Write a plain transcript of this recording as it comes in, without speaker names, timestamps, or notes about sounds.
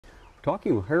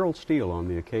talking with Harold Steele on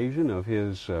the occasion of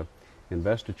his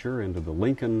investiture into the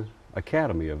Lincoln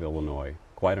Academy of Illinois.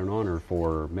 Quite an honor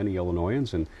for many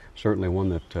Illinoisans, and certainly one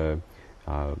that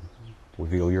we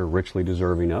feel you're richly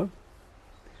deserving of.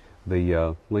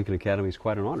 The Lincoln Academy is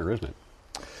quite an honor, isn't it?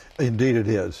 Indeed it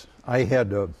is. I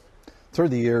had, through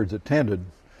the years, attended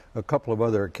a couple of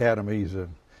other academies,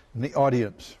 and in the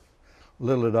audience,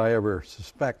 little did I ever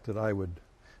suspect that I would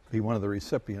be one of the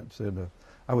recipients. And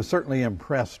I was certainly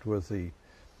impressed with the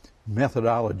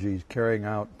methodologies carrying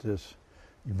out this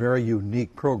very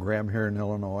unique program here in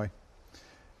Illinois.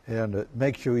 And it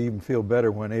makes you even feel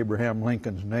better when Abraham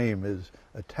Lincoln's name is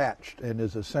attached and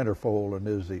is a centerfold and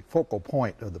is the focal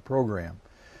point of the program.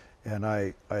 And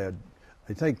I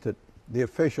think that the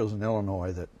officials in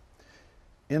Illinois that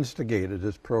instigated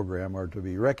this program are to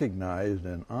be recognized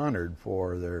and honored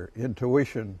for their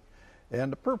intuition and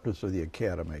the purpose of the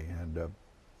Academy.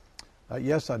 And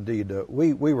yes, indeed,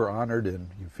 we were honored, and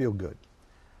you feel good.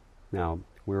 Now,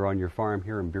 we're on your farm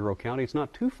here in Bureau County. It's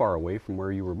not too far away from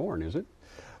where you were born, is it?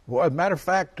 Well, as a matter of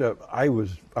fact,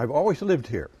 I've always lived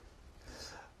here.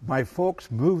 My folks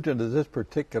moved into this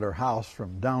particular house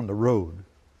from down the road,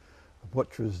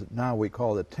 which was now we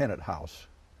call the tenant house.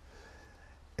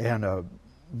 And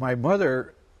my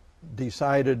mother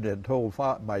decided and told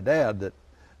my dad that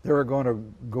they were going to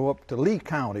go up to Lee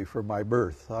County for my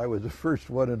birth. I was the first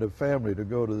one in the family to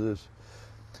go to this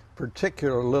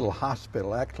particular little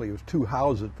hospital. Actually, it was two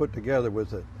houses put together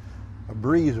with a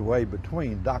breezeway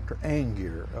between, Dr.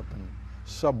 Angier up in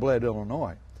Sublette,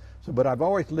 Illinois. But I've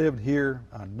always lived here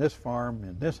on this farm,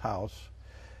 in this house,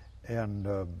 and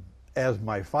as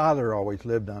my father always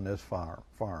lived on this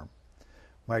farm.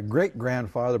 My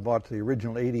great-grandfather bought the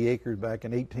original 80 acres back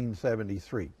in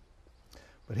 1873.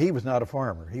 But he was not a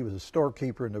farmer. He was a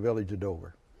storekeeper in the village of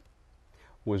Dover.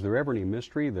 Was there ever any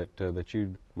mystery that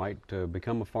you might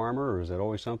become a farmer, or is that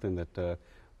always something that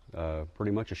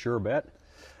pretty much a sure bet?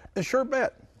 A sure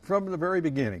bet from the very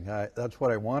beginning. That's what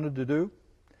I wanted to do.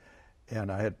 And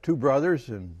I had two brothers,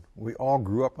 and we all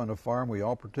grew up on a farm. We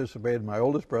all participated. My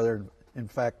oldest brother, in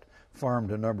fact,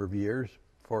 farmed a number of years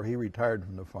before he retired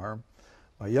from the farm.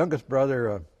 My youngest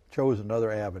brother chose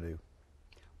another avenue.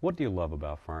 What do you love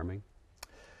about farming?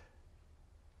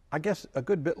 I guess a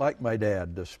good bit like my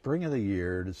dad, the spring of the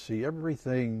year, to see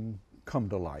everything come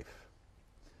to life.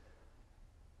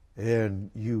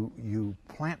 And you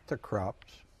plant the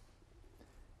crops,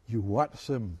 you watch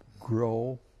them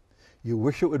grow, you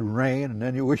wish it would rain, and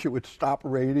then you wish it would stop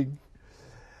raining.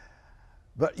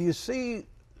 But you see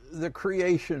the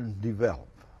creation develop.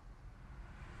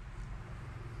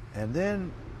 And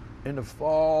then in the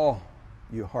fall,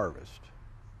 you harvest,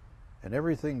 and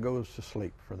everything goes to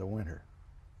sleep for the winter.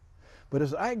 But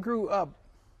as I grew up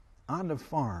on the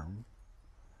farm,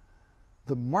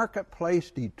 the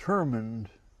marketplace determined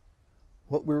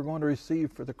what we were going to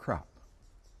receive for the crop.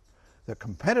 The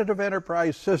competitive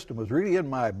enterprise system was really in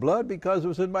my blood because it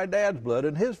was in my dad's blood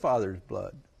and his father's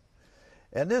blood.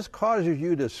 And this causes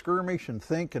you to skirmish and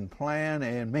think and plan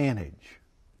and manage.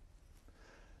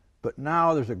 But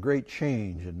now there's a great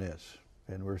change in this,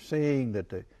 and we're seeing that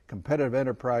the competitive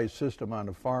enterprise system on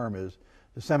the farm is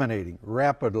disseminating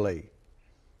rapidly.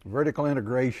 Vertical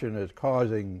integration is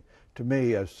causing, to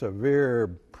me, a severe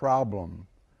problem,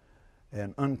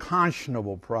 an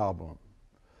unconscionable problem,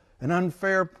 an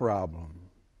unfair problem.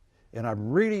 And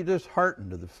I'm really disheartened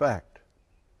to the fact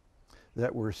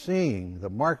that we're seeing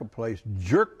the marketplace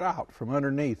jerked out from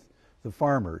underneath the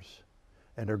farmers,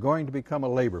 and they're going to become a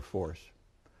labor force.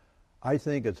 I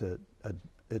think it's a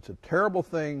terrible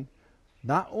thing,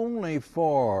 not only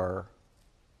for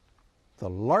the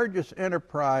largest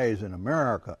enterprise in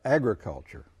America,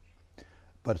 agriculture,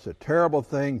 but it's a terrible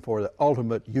thing for the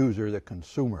ultimate user, the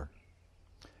consumer.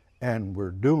 And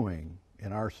we're doing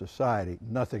in our society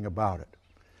nothing about it.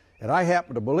 And I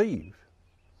happen to believe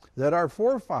that our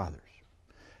forefathers,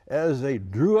 as they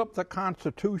drew up the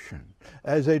Constitution,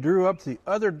 as they drew up the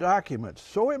other documents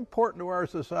so important to our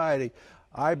society,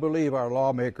 I believe our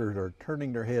lawmakers are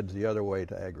turning their heads the other way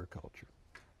to agriculture.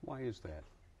 Why is that?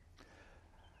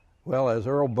 Well, as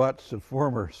Earl Butz, the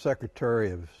former Secretary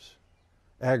of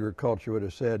Agriculture, would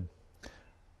have said,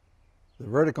 the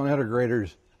vertical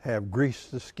integrators have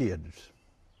greased the skids.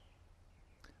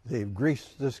 They've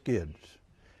greased the skids.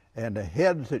 And the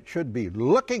heads that should be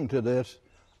looking to this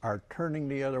are turning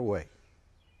the other way.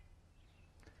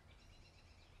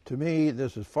 To me,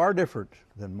 this is far different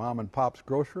than mom and pop's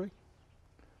grocery,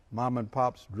 mom and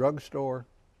pop's drugstore.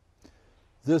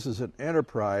 This is an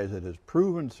enterprise that has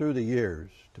proven through the years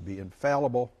to be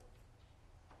infallible,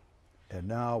 and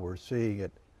now we're seeing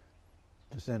it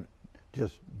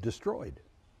just destroyed.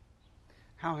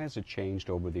 How has it changed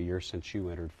over the years since you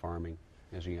entered farming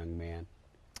as a young man?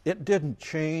 It didn't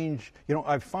change. You know,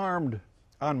 I farmed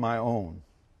on my own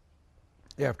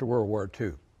after World War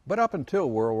II. But up until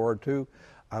World War II,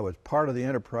 I was part of the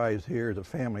enterprise here as a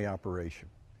family operation.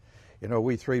 You know,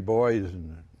 we three boys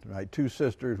and my two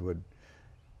sisters would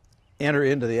enter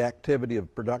into the activity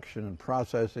of production and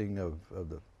processing of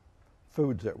the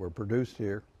foods that were produced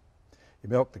here. You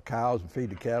milk the cows and feed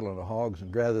the cattle and the hogs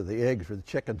and gather the eggs for the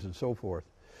chickens and so forth.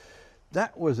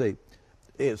 That was a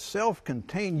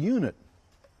self-contained unit.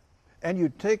 And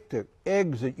you'd take the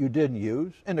eggs that you didn't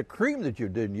use and the cream that you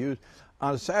didn't use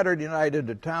on a Saturday night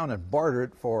into town and barter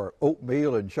it for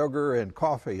oatmeal and sugar and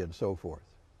coffee and so forth.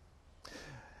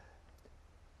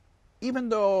 Even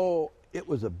though it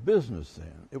was a business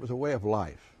then, it was a way of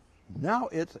life. Now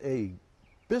it's a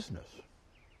business,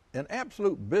 an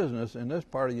absolute business in this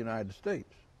part of the United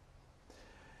States.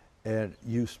 And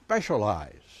you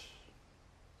specialize.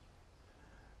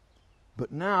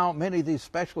 But now many of these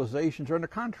specializations are under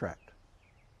contract.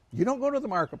 You don't go to the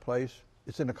marketplace,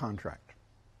 it's in a contract.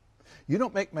 You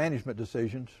don't make management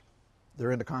decisions,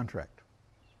 they're in the contract.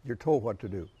 You're told what to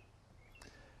do.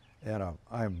 And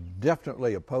I'm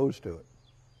definitely opposed to it.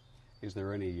 Is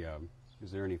there any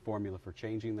formula for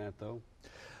changing that, though?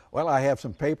 Well, I have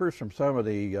some papers from some of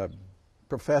the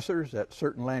professors at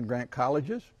certain land-grant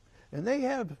colleges, and they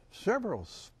have several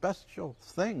special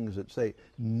things that say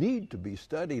need to be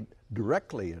studied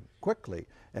directly and quickly,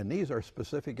 and these are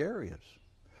specific areas.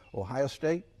 Ohio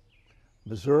State,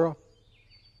 Missouri,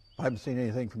 I haven't seen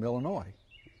anything from Illinois,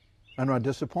 and I'm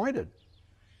disappointed.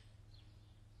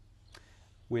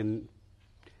 When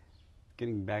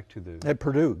getting back to the... At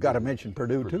Purdue, got to mention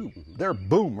Purdue too. Mm-hmm. They're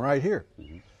boom right here.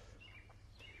 Mm-hmm.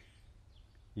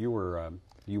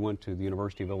 You went to the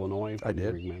University of Illinois? I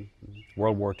did. Mm-hmm.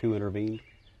 World War II intervened?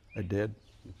 I did.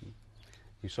 Mm-hmm.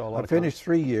 You saw a lot I finished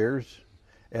 3 years,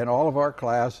 and all of our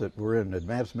class that were in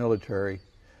advanced military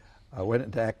went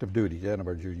into active duty at the end of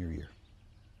our junior year.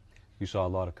 You saw a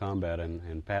lot of combat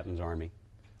in Patton's Army?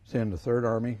 It's in the 3rd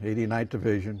Army, 89th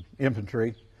Division,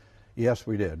 infantry. Yes,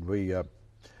 we did. We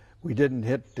didn't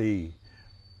hit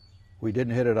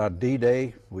it on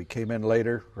D-Day. We came in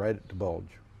later, right at the bulge,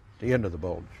 the end of the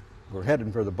bulge. We're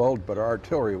heading for the bulge, but our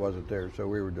artillery wasn't there, so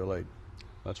we were delayed.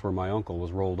 That's where my uncle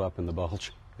was rolled up in the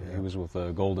bulge. Yeah. He was with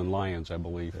the Golden Lions, I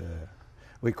believe.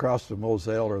 We crossed the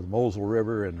Moselle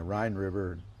River and the Rhine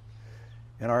River,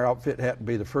 and our outfit happened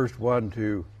to be the first one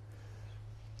to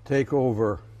take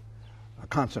over a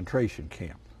concentration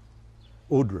camp,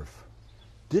 Woodruff.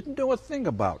 Didn't know a thing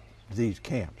about these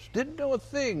camps. Didn't know a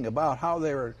thing about how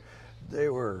they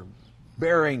were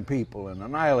burying people and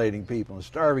annihilating people and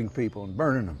starving people and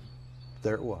burning them.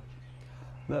 There it was.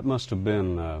 That must have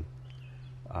been,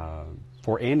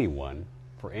 for anyone,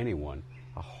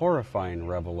 a horrifying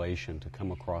revelation to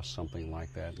come across something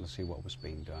like that and see what was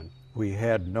being done. We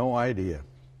had no idea.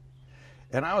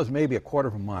 And I was maybe a quarter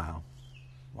of a mile.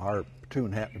 Our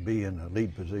platoon happened to be in the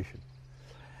lead position.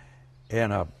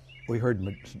 And we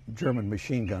heard German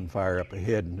machine gun fire up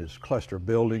ahead in this cluster of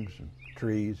buildings and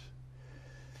trees.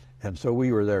 And so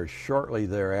we were there shortly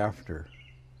thereafter,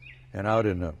 and out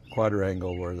in the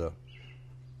quadrangle were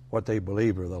what they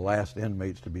believed were the last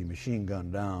inmates to be machine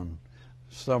gunned down.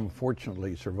 Some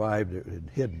fortunately survived it and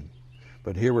hidden.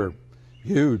 But here were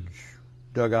huge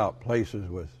dugout places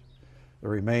with the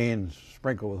remains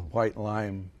sprinkled with white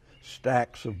lime,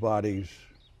 stacks of bodies.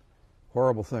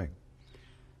 Horrible thing.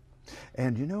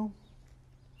 And you know,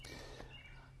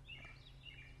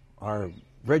 our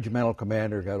regimental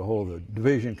commander got a hold of the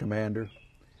division commander.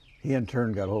 He in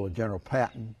turn got a hold of General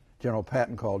Patton. General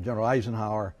Patton called General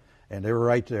Eisenhower, and they were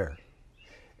right there.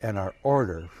 And our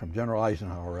order from General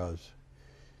Eisenhower was,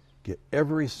 get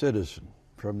every citizen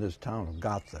from this town of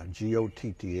Gotha,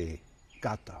 G-O-T-T-A,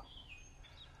 Gotha,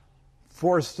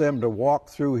 force them to walk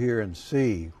through here and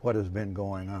see what has been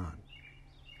going on.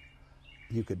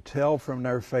 You could tell from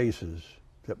their faces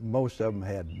that most of them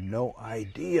had no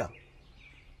idea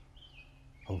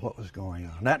of what was going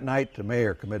on. That night, the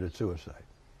mayor committed suicide.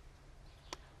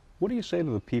 What do you say to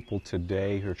the people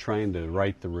today who are trying to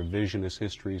write the revisionist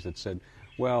histories that said,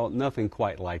 well, nothing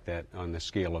quite like that on the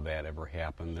scale of that ever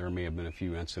happened. There may have been a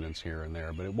few incidents here and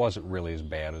there, but it wasn't really as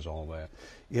bad as all that.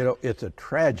 You know, it's a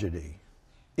tragedy.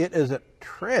 It is a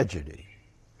tragedy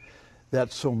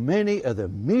that so many of the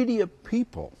media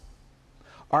people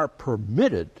are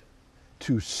permitted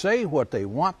to say what they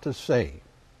want to say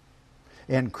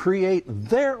and create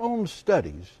their own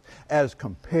studies as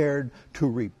compared to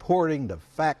reporting the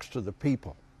facts to the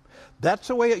people. That's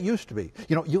the way it used to be.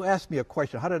 You know, you asked me a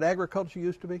question, how did agriculture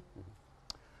used to be?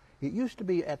 It used to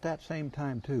be at that same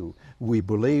time, too. We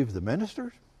believed the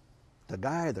ministers,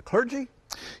 the clergy,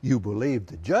 you believed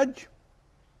the judge,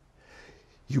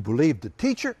 you believed the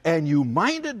teacher, and you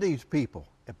minded these people.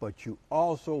 But you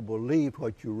also believed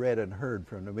what you read and heard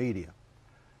from the media.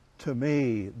 To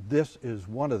me, this is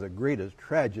one of the greatest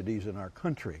tragedies in our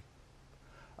country,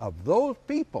 of those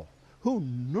people who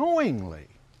knowingly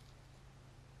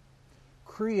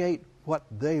create what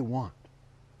they want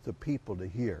the people to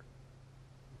hear.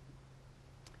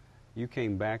 You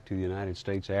came back to the United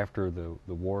States after the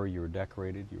war. You were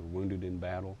decorated. You were wounded in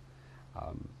battle.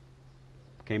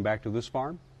 Came back to this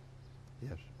farm?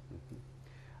 Yes.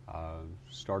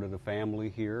 Started a family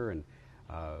here and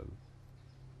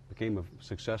became a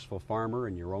successful farmer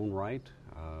in your own right.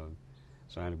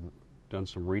 So I've done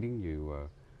some reading. You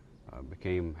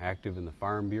became active in the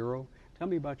Farm Bureau. Tell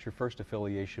me about your first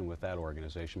affiliation with that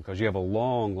organization, because you have a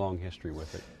long, long history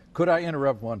with it. Could I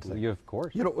interrupt one thing? Yeah, of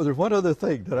course. You know, there's one other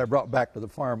thing that I brought back to the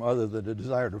farm other than the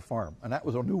desire to farm, and that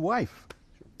was a new wife.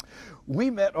 We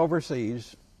met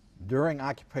overseas during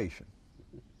occupation.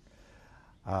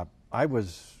 I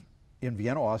was in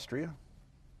Vienna, Austria.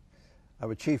 I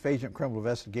was Chief Agent Criminal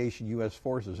Investigation, U.S.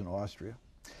 Forces in Austria.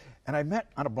 And I met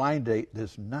on a blind date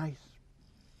this nice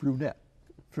brunette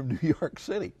from New York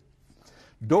City.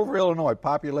 Dover, Illinois,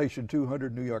 population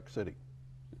 200, New York City.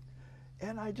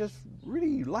 And I just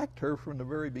really liked her from the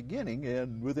very beginning,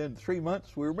 and within 3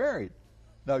 months we were married.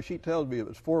 Now she tells me it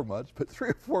was 4 months, but 3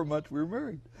 or 4 months we were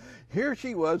married. Here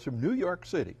she was from New York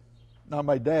City. Now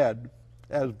my dad,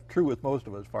 as true with most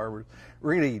of us farmers,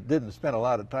 really didn't spend a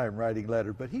lot of time writing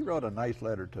letters, but he wrote a nice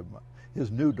letter to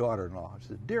his new daughter-in-law. He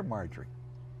said, "Dear Marjorie,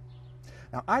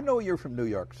 now I know you're from New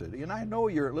York City, and I know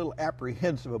you're a little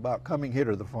apprehensive about coming here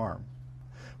to the farm,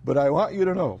 but I want you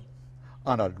to know,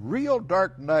 on a real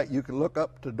dark night, you can look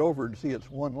up to Dover and see it's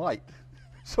one light."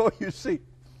 So you see,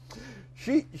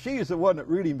 she is the one that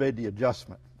really made the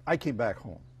adjustment. I came back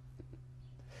home.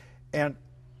 And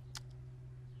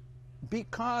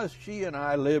because she and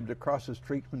I lived across the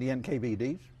street from the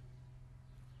NKVDs,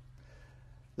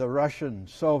 the Russian,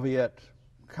 Soviet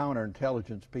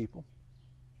counterintelligence people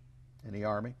in the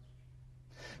Army,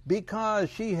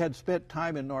 because she had spent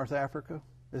time in North Africa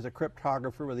as a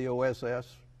cryptographer with the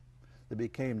OSS that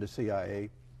became the CIA,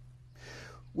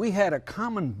 we had a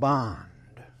common bond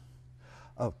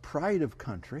of pride of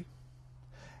country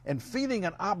and feeling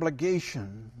an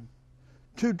obligation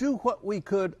to do what we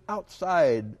could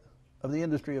outside of the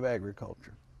industry of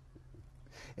agriculture.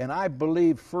 And I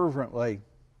believe fervently,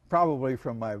 probably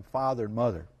from my father and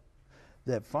mother,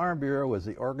 that Farm Bureau was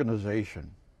the organization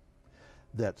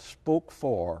that spoke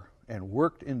for and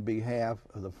worked in behalf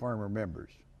of the farmer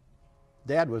members.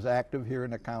 Dad was active here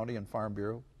in the county in Farm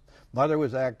Bureau. Mother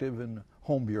was active in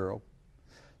Home Bureau.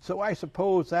 So I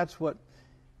suppose that's what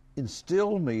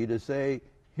instilled me to say,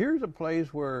 here's a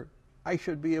place where I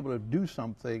should be able to do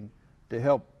something to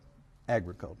help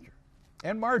agriculture.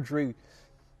 And Marjorie,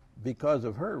 because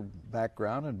of her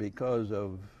background and because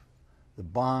of the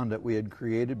bond that we had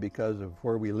created, because of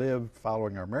where we lived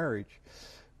following our marriage,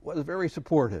 was very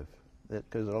supportive,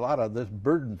 because a lot of this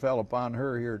burden fell upon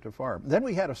her here at the farm. Then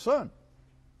we had a son,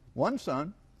 one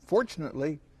son.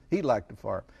 Fortunately, he liked to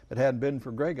farm. If it hadn't been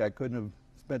for Greg, I couldn't have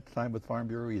spent time with Farm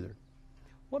Bureau either.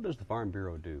 What does the Farm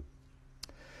Bureau do?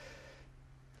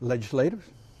 Legislative,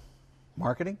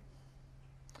 marketing,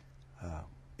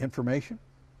 information,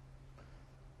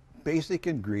 basic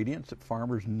ingredients that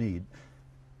farmers need.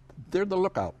 They're the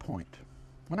lookout point.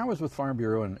 When I was with Farm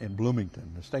Bureau in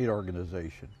Bloomington, the state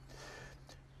organization,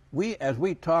 as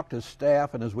we talked as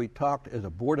staff and as we talked as a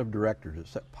board of directors that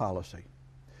set policy,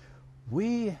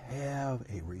 we have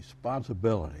a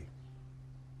responsibility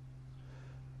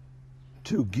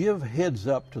to give heads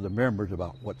up to the members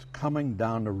about what's coming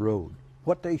down the road,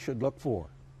 what they should look for,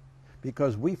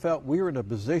 because we felt we were in a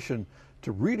position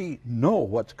to really know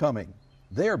what's coming.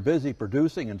 They're busy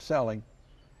producing and selling.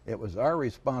 It was our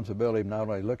responsibility not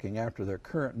only looking after their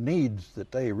current needs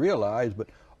that they realize, but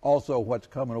also what's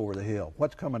coming over the hill,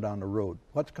 what's coming down the road,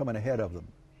 what's coming ahead of them.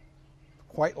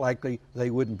 Quite likely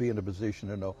they wouldn't be in a position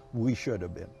to know. We should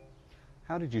have been.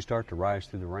 How did you start to rise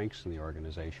through the ranks in the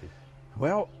organization?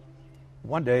 Well,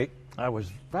 one day I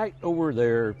was right over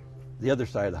there, the other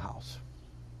side of the house,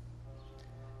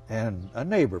 and a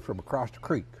neighbor from across the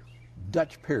creek,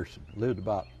 Dutch Pearson, lived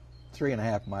about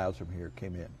 3.5 miles from here,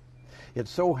 came in. It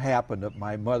so happened that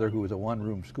my mother, who was a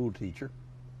one-room school teacher,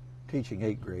 teaching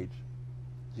 8 grades,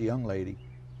 was a young lady.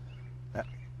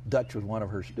 Dutch was one of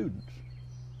her students.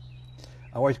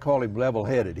 I always called him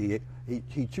level-headed.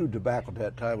 He chewed tobacco at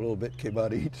that time a little bit, came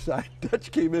out of each side.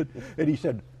 Dutch came in and he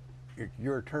said, "It's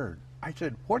your turn." I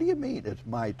said, what do you mean it's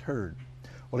my turn?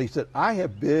 Well, he said, I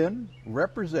have been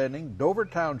representing Dover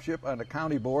Township on the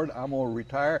county board. I'm going to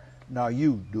retire. Now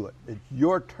you do it. It's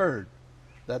your turn.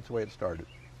 That's the way it started.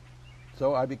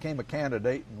 So I became a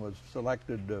candidate and was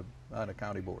selected on the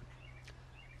county board.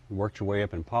 You worked your way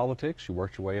up in politics. You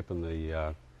worked your way up in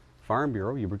the Farm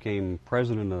Bureau. You became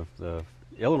president of the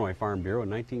Illinois Farm Bureau in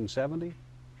 1970.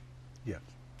 Yes.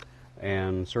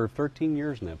 And served 13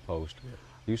 years in that post. Yes.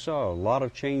 You saw a lot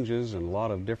of changes and a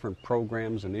lot of different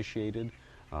programs initiated,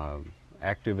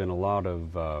 active in a lot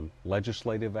of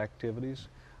legislative activities.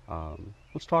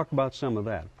 Let's talk about some of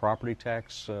that. Property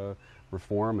tax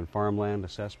reform and farmland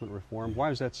assessment reform.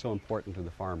 Why is that so important to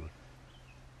the farmer?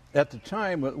 At the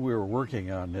time that we were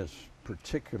working on this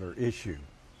particular issue,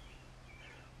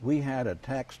 we had a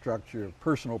tax structure of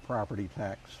personal property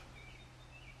tax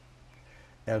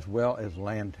as well as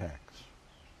land tax.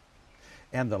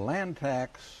 And the land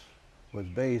tax was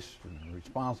based and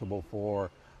responsible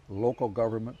for local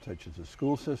government, such as the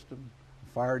school system,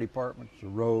 the fire departments, the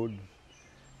roads,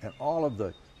 and all of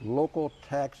the local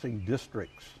taxing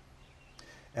districts.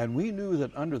 And we knew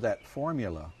that under that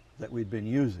formula that we'd been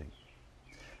using,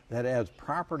 that as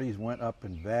properties went up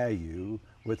in value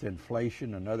with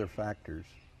inflation and other factors,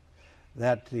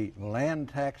 that the land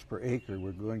tax per acre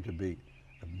were going to be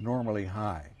abnormally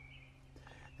high.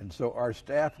 And so our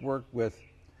staff worked with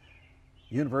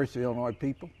University of Illinois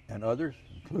people and others,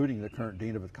 including the current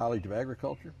Dean of the College of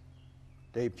Agriculture.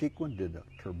 Dave Cheekwin did a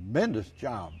tremendous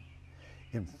job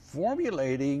in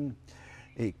formulating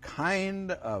a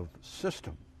kind of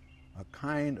system, a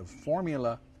kind of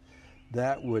formula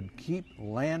that would keep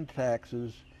land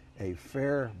taxes a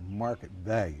fair market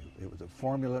value. It was a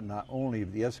formula not only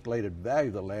of the escalated value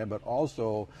of the land, but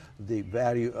also the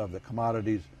value of the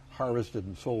commodities harvested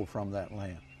and sold from that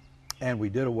land. And we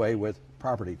did away with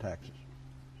property taxes.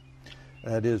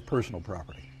 That is personal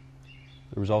property.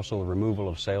 There was also the removal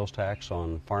of sales tax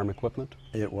on farm equipment.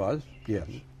 It was, yes.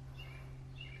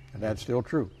 And that's still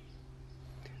true.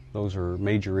 Those are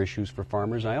major issues for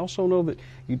farmers. I also know that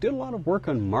you did a lot of work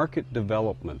on market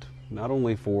development, not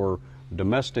only for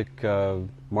domestic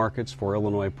markets for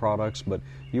Illinois products, but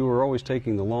you were always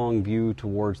taking the long view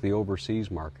towards the overseas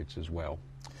markets as well.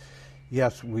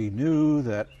 Yes, we knew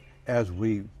that as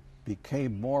we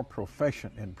became more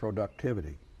proficient in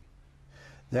productivity,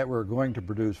 that we're going to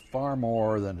produce far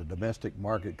more than the domestic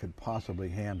market could possibly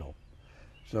handle.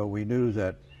 So we knew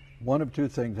that one of two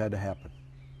things had to happen: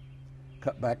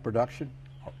 cut back production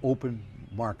or open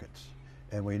markets.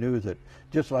 And we knew that,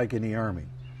 just like in the Army,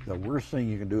 the worst thing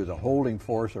you can do is a holding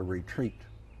force or retreat.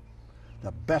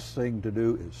 The best thing to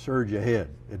do is surge ahead,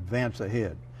 advance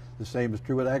ahead. The same is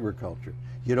true with agriculture.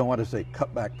 You don't want to say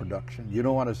cut back production. You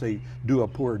don't want to say do a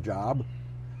poor job.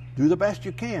 Do the best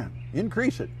you can.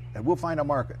 Increase it, and we'll find a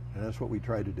market. And that's what we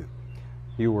try to do.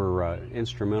 You were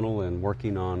instrumental in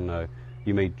working on,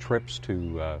 you made trips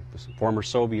to the former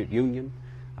Soviet Union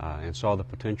and saw the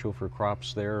potential for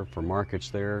crops there, for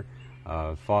markets there,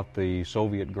 fought the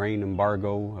Soviet grain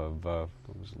embargo of the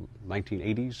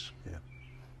 1980s.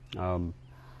 Yeah.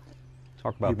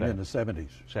 Talk about Even that. in the 70s.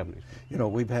 70s. You know,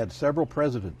 we've had several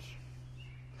presidents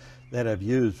that have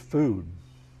used food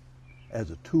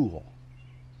as a tool,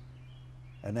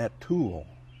 and that tool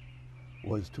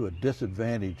was to a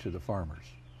disadvantage to the farmers.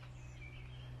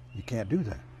 You can't do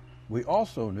that. We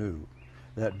also knew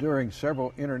that during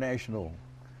several international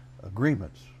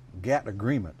agreements, GATT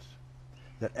agreements,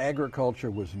 that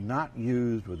agriculture was not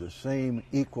used with the same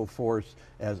equal force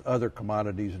as other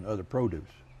commodities and other produce.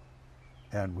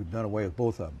 And we've done away with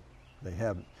both of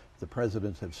them. The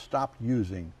presidents have stopped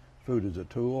using food as a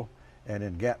tool, and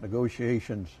in GATT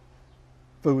negotiations,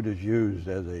 food is used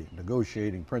as a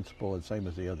negotiating principle, the same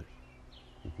as the others.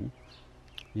 Mm-hmm.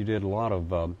 You did a lot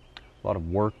of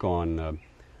work on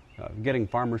getting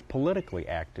farmers politically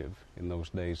active in those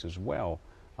days as well.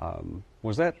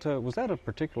 Was that a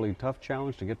particularly tough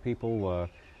challenge to get people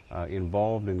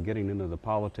involved in getting into the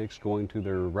politics, going to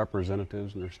their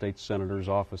representatives and their state senators'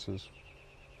 offices?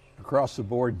 Across the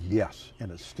board, yes,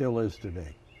 and it still is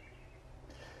today.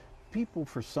 People,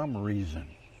 for some reason,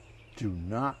 do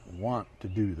not want to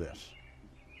do this.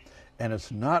 And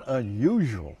it's not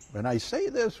unusual, and I say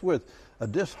this with a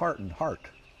disheartened heart,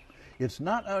 it's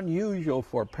not unusual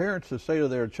for parents to say to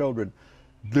their children,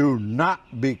 do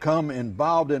not become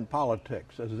involved in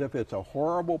politics, as if it's a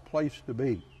horrible place to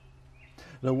be.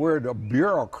 The word a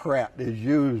bureaucrat is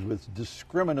used with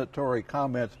discriminatory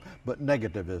comments, but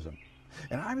negativism.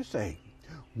 And I would say,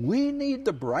 we need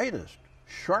the brightest,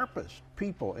 sharpest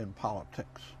people in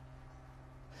politics.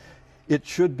 It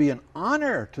should be an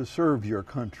honor to serve your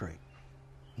country,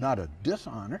 not a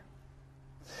dishonor.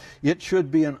 It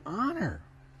should be an honor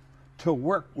to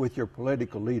work with your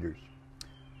political leaders.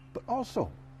 But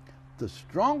also, the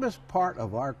strongest part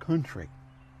of our country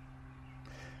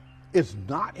is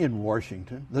not in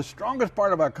Washington. The strongest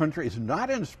part of our country is not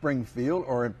in Springfield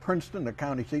or in Princeton, the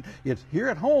county seat. It's here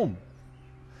at home.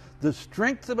 The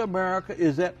strength of America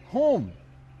is at home.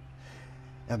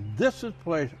 And this is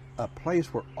a place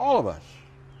where all of us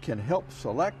can help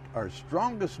select our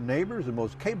strongest neighbors and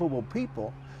most capable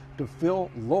people to fill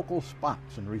local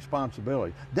spots and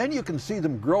responsibility. Then you can see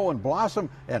them grow and blossom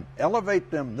and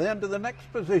elevate them then to the next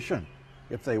position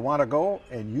if they want to go,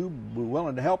 and you be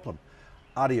willing to help them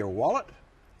out of your wallet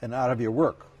and out of your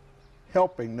work,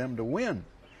 helping them to win.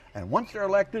 And once they're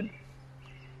elected,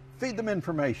 feed them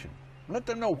information. Let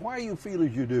them know why you feel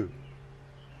as you do.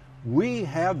 We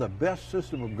have the best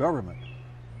system of government,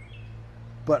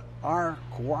 but our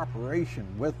cooperation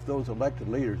with those elected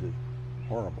leaders is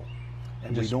horrible,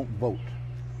 and we don't vote.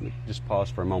 Just pause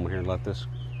for a moment here and let this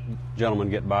gentleman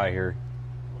get by here.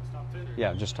 Stop there.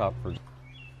 Yeah, just stop for...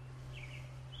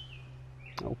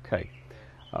 Okay.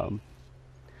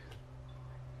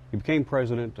 You became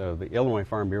president of the Illinois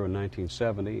Farm Bureau in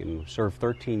 1970 and served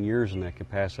 13 years in that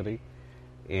capacity.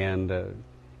 And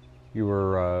you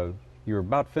were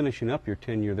about finishing up your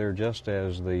tenure there just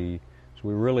as we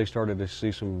really started to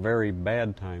see some very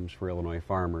bad times for Illinois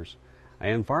farmers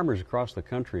and farmers across the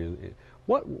country.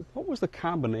 What was the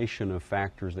combination of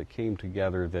factors that came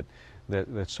together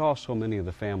that saw so many of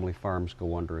the family farms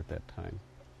go under at that time?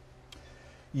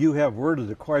 You have worded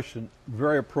the question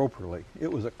very appropriately.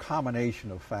 It was a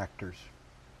combination of factors.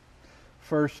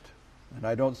 First, and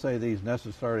I don't say these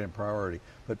necessarily in priority,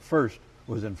 but first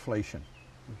was inflation.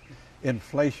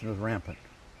 Inflation was rampant.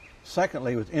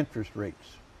 Secondly was interest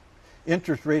rates.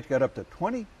 Interest rates got up to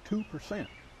 22%.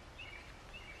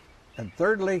 And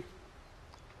thirdly,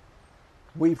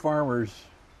 we farmers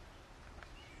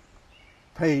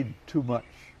paid too much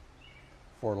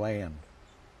for land.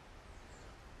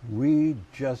 We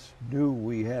just knew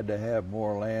we had to have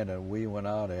more land, and we went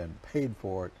out and paid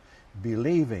for it,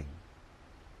 believing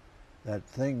that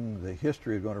the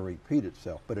history is going to repeat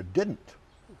itself. But it didn't.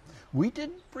 We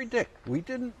didn't predict, we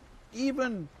didn't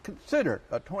even consider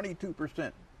a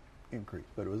 22% increase.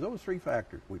 But it was those three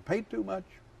factors. We paid too much,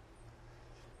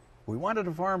 we wanted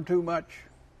to farm too much,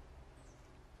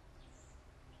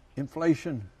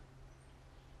 inflation,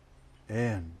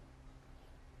 and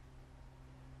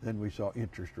then we saw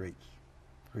interest rates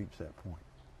reach that point.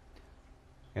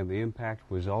 And the impact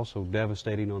was also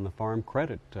devastating on the farm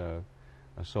credit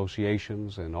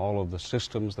associations and all of the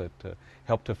systems that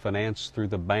help to finance through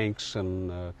the banks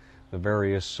and the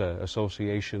various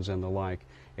associations and the like.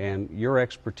 And your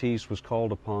expertise was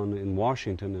called upon in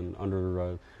Washington and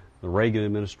under the Reagan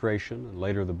administration and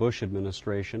later the Bush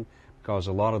administration, because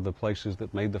a lot of the places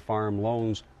that made the farm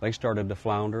loans, they started to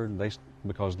flounder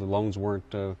because the loans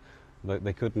weren't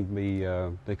they couldn't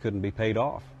be paid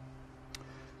off.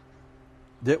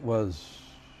 It was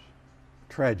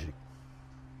tragic.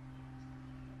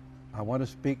 I want to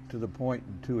speak to the point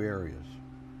in two areas.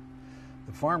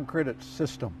 The farm credit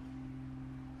system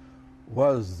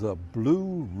was the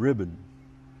blue ribbon,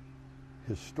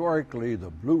 historically the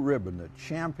blue ribbon, the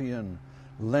champion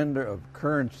lender of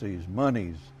currencies,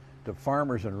 monies to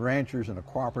farmers and ranchers and the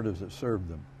cooperatives that served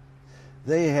them.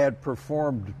 They had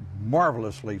performed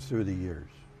marvelously through the years.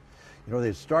 You know,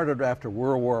 they started after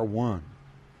World War I,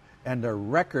 and their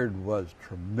record was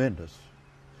tremendous.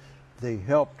 They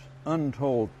helped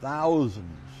untold thousands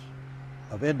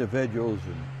of individuals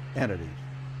and entities.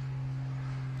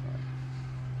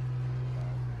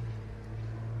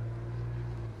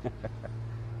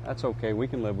 That's okay. We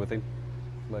can live with him.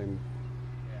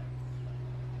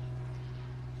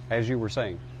 As you were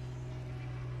saying.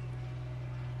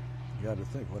 You got to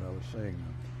think what I was saying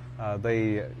now.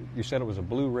 You said it was a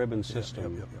blue ribbon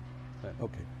system. Yep.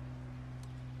 Okay.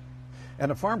 And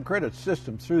the farm credit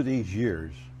system through these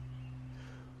years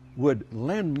would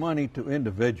lend money to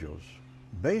individuals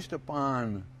based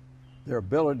upon their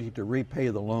ability to repay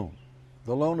the loan.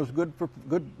 The loan was good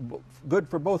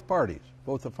for both parties,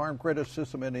 both the farm credit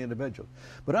system and the individuals.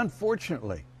 But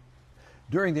unfortunately,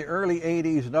 during the early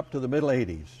 80s and up to the middle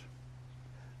 80s,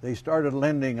 they started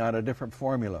lending on a different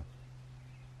formula.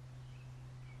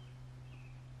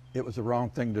 It was the wrong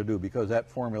thing to do because that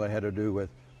formula had to do with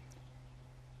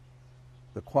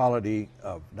the quality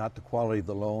of, not the quality of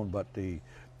the loan, but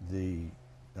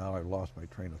now I've lost my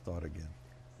train of thought again.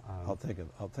 I've got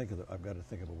to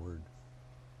think of a word.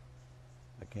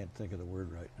 I can't think of the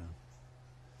word right now.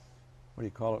 What do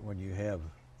you call it when you have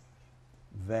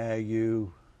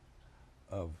value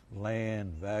of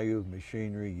land, value of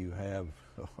machinery, you have,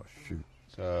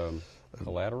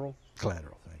 Collateral?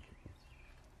 Collateral, thank you.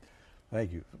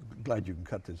 Thank you. Glad you can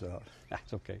cut this out.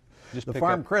 That's okay. Just The pick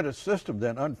Farm up. Credit System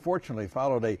then unfortunately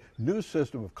followed a new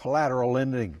system of collateral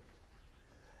lending.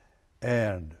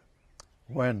 And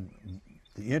when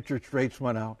the interest rates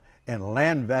went out and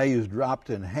land values dropped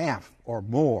in half or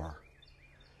more,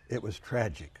 it was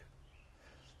tragic.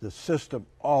 The system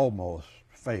almost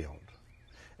failed.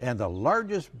 And the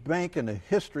largest bank in the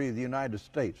history of the United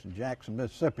States, in Jackson,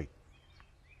 Mississippi,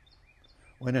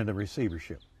 went into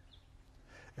receivership.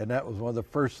 And that was one of the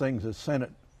first things the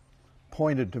Senate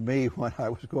pointed to me when I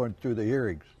was going through the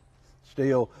hearings.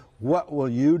 Steele, what will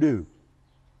you do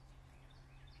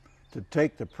to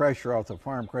take the pressure off the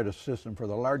Farm Credit System for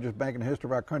the largest bank in the history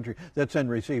of our country that's in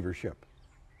receivership?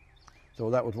 So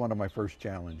that was one of my first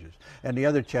challenges. And the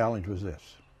other challenge was this: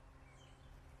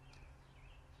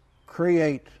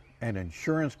 create an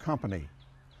insurance company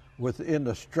within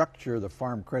the structure of the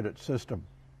Farm Credit System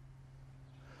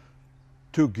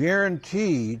to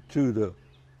guarantee to the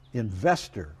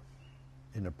investor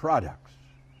in the products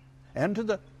and to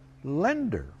the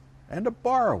lender and the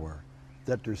borrower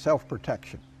that there's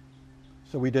self-protection.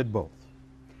 So we did both.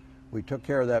 We took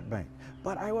care of that bank.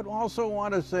 But I would also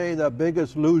want to say the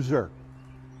biggest loser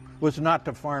was not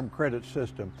the Farm Credit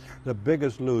System. The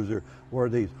biggest loser were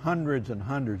these hundreds and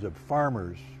hundreds of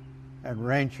farmers and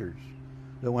ranchers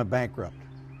that went bankrupt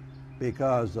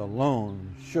because the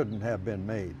loans shouldn't have been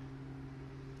made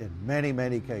in many,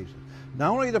 many cases. Not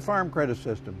only the Farm Credit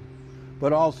System,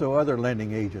 but also other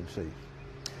lending agencies.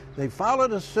 They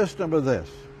followed a system of this: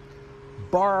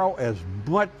 borrow as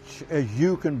much as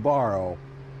you can borrow.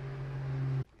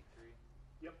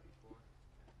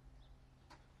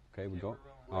 Okay, we go.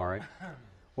 All right.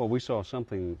 Well, we saw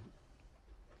something.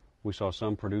 We saw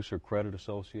some producer credit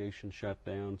association shut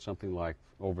down. Something like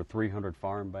over 300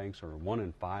 farm banks, or 1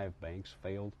 in 5 banks,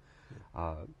 failed.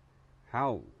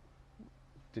 How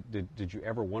did you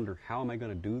ever wonder, how am I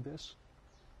going to do this?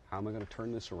 How am I going to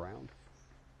turn this around?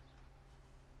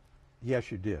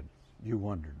 Yes, you did. You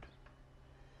wondered.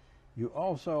 You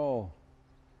also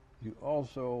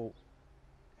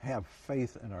have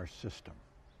faith in our system.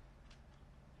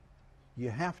 You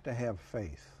have to have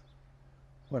faith.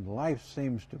 When life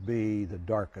seems to be the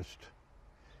darkest,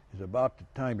 is about the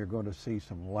time you're going to see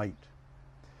some light.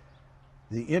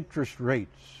 The interest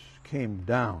rates came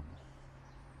down.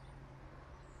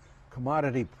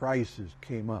 Commodity prices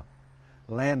came up.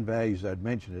 Land values, I'd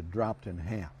mentioned, had dropped in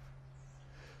half.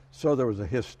 So there was a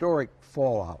historic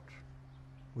fallout.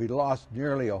 We lost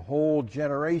nearly a whole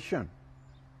generation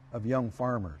of young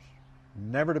farmers,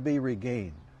 never to be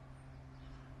regained.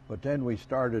 But then we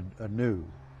started anew.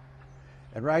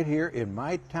 And right here in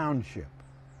my township,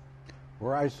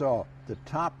 where I saw the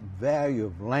top value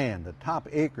of land, the top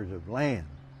acres of land,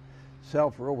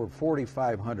 sell for over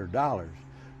 $4,500,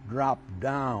 dropped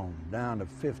down to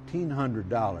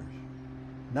 $1,500.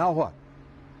 Now what?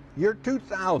 Year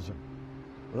 2000,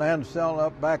 land selling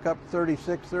up back up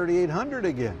 36, 3,800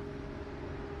 again.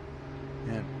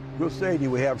 And we'll say, do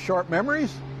we have short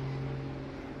memories?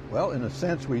 Well, in a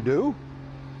sense we do.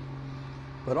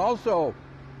 But also,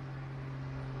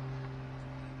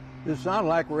 it sounds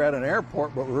like we're at an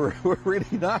airport, but we're really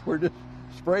not. We're just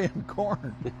spraying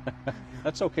corn.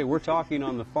 That's okay. We're talking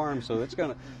on the farm, so there's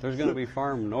going to be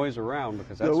farm noise around,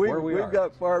 because that's So where we are. We've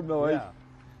got farm noise. Yeah.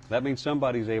 That means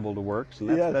somebody's able to work, and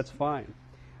that's fine.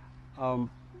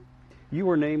 You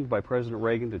were named by President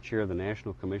Reagan to chair the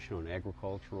National Commission on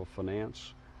Agricultural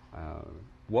Finance.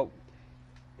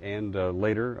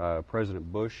 Later,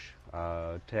 President Bush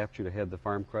tapped you to head the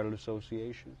Farm Credit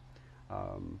Association.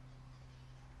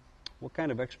 What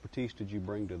kind of expertise did you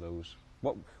bring to those?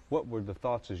 What were the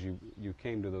thoughts as you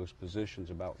came to those positions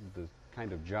about the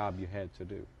kind of job you had to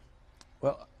do?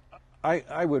 Well,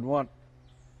 I would want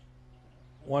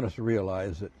us to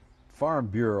realize that Farm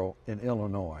Bureau in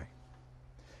Illinois,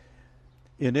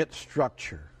 in its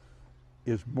structure,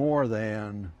 is more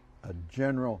than a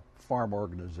general farm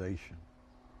organization.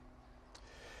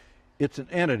 It's an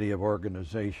entity of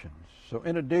organizations. So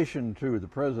in addition to the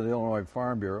president of the Illinois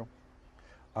Farm Bureau,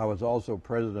 I was also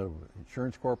president of an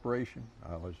insurance corporation.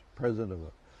 I was president of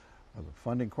a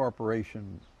funding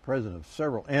corporation, president of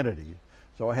several entities.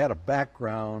 So I had a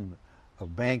background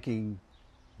of banking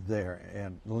there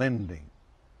and lending.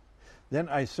 Then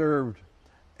I served,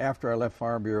 after I left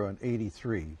Farm Bureau in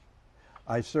 '83,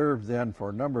 I served then for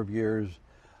a number of years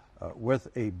with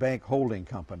a bank holding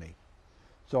company.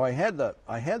 So I had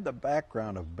the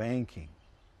background of banking,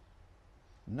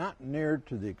 not near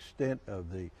to the extent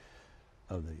of the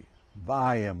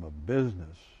volume of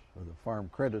business of the Farm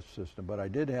Credit System, but I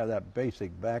did have that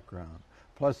basic background,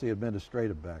 plus the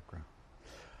administrative background.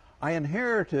 I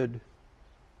inherited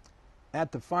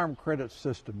at the Farm Credit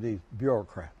System these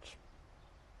bureaucrats.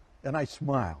 And I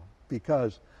smiled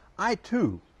because I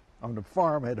too on the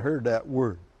farm had heard that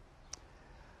word.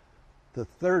 The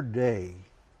third day,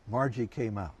 Margie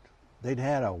came out. They'd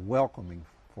had a welcoming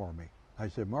for me. I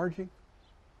said, Margie,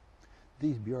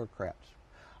 these bureaucrats,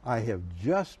 I have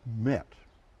just met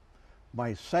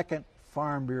my second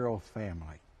Farm Bureau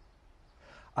family.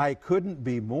 I couldn't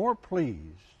be more pleased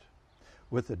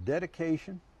with the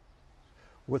dedication,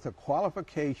 with the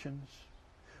qualifications,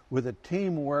 with the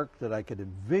teamwork that I could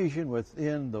envision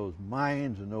within those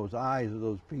minds and those eyes of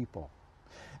those people.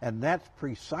 And that's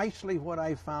precisely what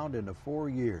I found in the 4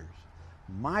 years.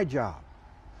 My job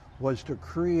was to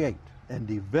create and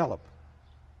develop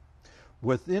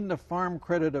within the Farm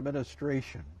Credit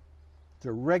Administration,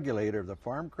 the regulator of the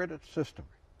Farm Credit System,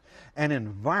 an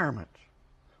environment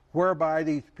whereby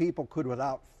these people could,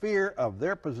 without fear of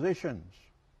their positions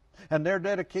and their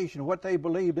dedication, what they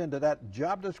believed into that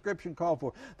job description called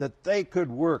for, that they could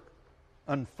work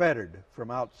unfettered from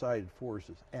outside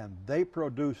forces. And they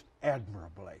produced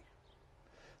admirably.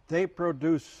 They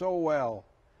produced so well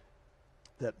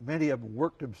that many of them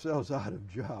worked themselves out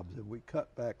of jobs, and we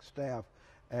cut back staff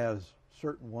as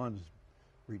certain ones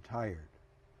retired.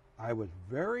 I was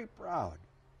very proud.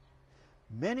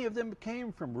 Many of them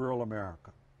came from rural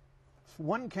America.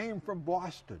 One came from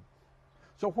Boston.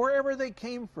 So wherever they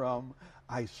came from,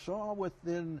 I saw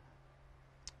within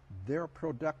their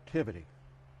productivity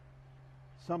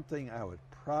something I was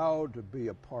proud to be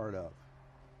a part of.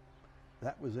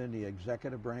 That was in the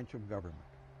executive branch of government.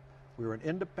 We were an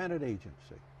independent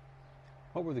agency.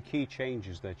 What were the key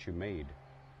changes that you made?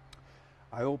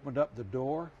 I opened up the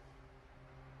door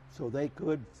so they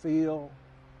could feel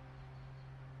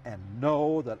and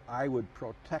know that I would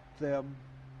protect them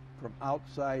from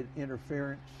outside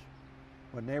interference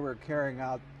when they were carrying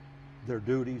out their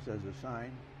duties as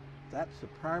assigned. That's the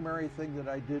primary thing that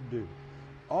I did do.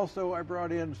 Also, I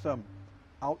brought in some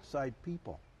outside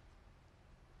people.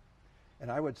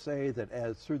 And I would say that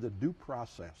as through the due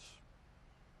process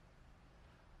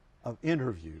of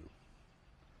interview,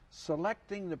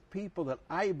 selecting the people that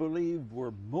I believed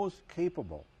were most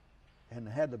capable and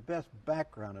had the best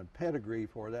background and pedigree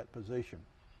for that position.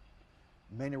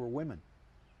 Many were women.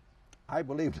 I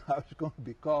believed I was going to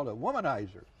be called a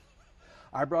womanizer.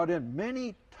 I brought in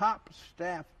many top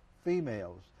staff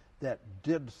females that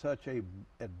did such a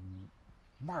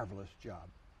marvelous job.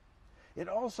 It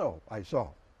also, I saw,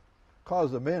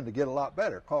 caused the men to get a lot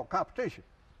better, called competition.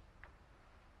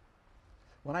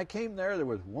 When I came there, there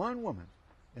was one woman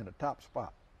in a top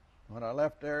spot. When I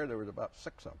left there was about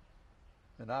 6 of them.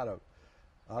 And out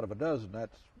of a dozen,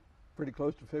 that's pretty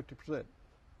close to 50%.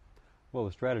 Well,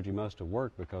 the strategy must have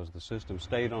worked because the system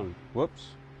stayed on. Whoops.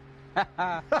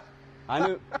 I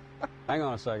knew. Hang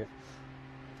on a second.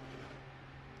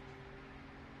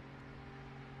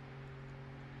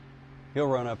 He'll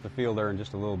run up the field there in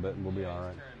just a little bit and we'll be all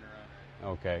right.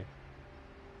 Okay.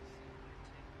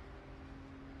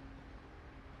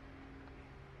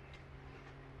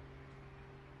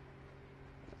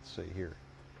 Let's see here.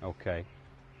 Okay.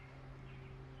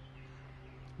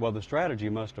 Well, the strategy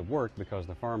must have worked because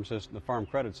the farm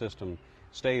credit system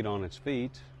stayed on its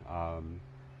feet.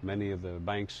 Many of the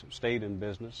banks stayed in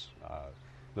business.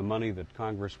 The money that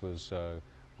Congress was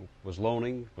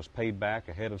loaning was paid back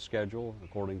ahead of schedule,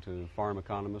 according to farm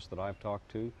economists that I've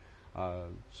talked to.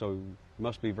 So you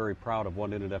must be very proud of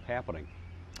what ended up happening.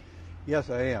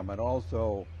 Yes, I am. And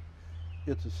also,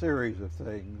 it's a series of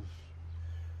things.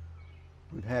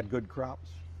 We've had good crops.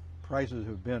 Prices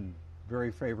have been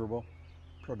very favorable.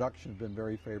 Production has been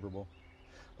very favorable.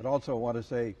 But also I want to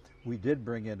say we did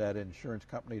bring in that insurance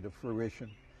company to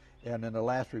fruition. And in the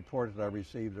last report that I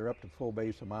received, they're up to full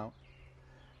base amount.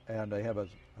 And they have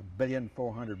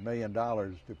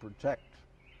 $1,400,000,000 to protect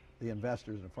the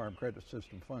investors in the Farm Credit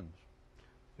System funds.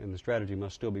 And the strategy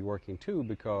must still be working too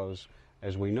because,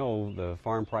 as we know, the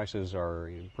farm prices are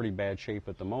in pretty bad shape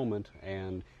at the moment,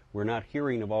 and we're not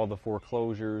hearing of all the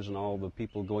foreclosures and all the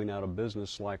people going out of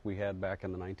business like we had back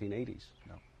in the 1980s.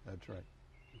 No, that's right.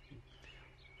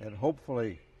 And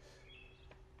hopefully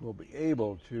we'll be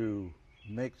able to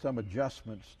make some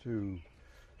adjustments to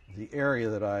the area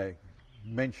that I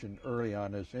mentioned early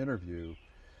on this interview,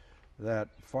 that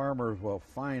farmers will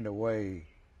find a way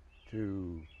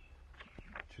to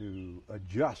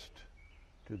adjust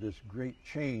to this great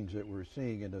change that we're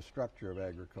seeing in the structure of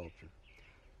agriculture.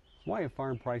 Why have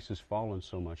farm prices fallen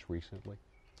so much recently?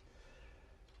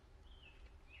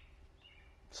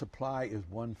 Supply is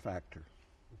one factor,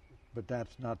 but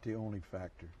that's not the only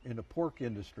factor. In the pork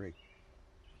industry,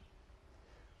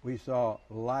 we saw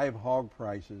live hog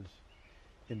prices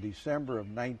in December of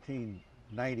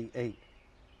 1998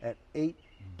 at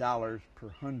 $8 per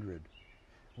hundred.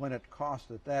 When it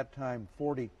cost at that time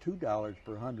 $42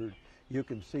 per hundred, you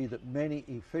can see that many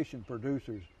efficient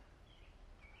producers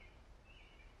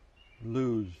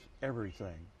lose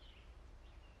everything.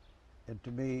 And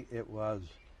to me, it was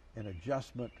an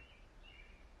adjustment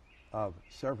of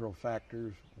several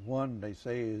factors. One, they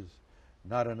say, is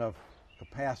not enough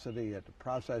capacity at the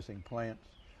processing plants.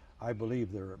 I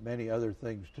believe there are many other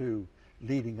things, too,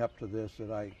 leading up to this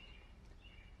that I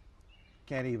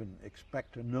can't even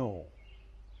expect to know.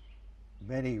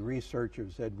 Many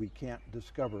researchers said we can't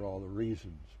discover all the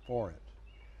reasons for it.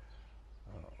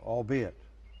 Albeit,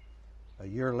 a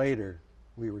year later,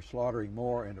 we were slaughtering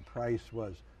more and the price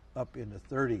was up in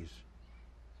the 30s.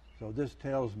 So this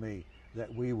tells me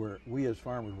that we as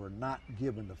farmers were not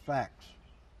given the facts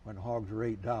when hogs were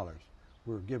 $8.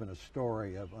 We were given a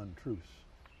story of untruths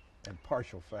and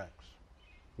partial facts.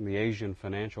 And the Asian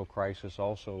financial crisis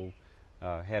also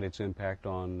had its impact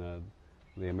on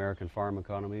the American farm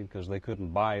economy because they couldn't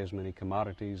buy as many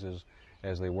commodities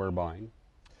as they were buying.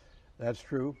 That's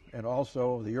true. And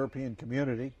also the European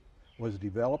community was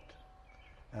developed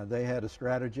and they had a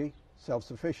strategy,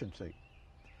 self-sufficiency.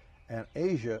 And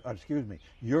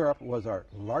Europe was our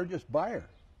largest buyer.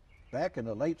 Back in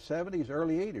the late 70s,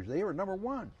 early 80s, they were number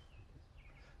one.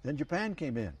 Then Japan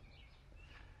came in.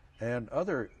 And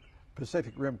other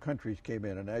Pacific Rim countries came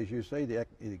in. And as you say, the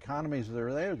economies that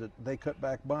are there, they cut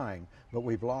back buying. But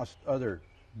we've lost other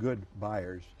good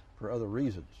buyers for other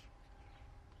reasons.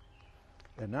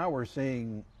 And now we're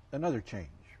seeing another change.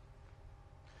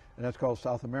 And that's called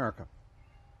South America,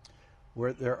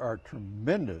 where there are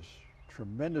tremendous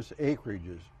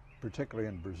acreages, particularly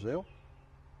in Brazil,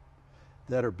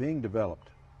 that are being developed.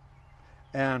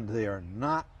 And they are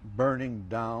not burning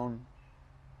down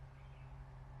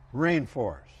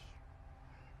rainforests.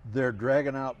 They're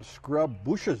dragging out scrub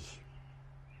bushes,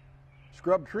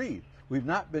 scrub trees. We've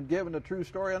not been given a true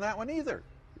story on that one either.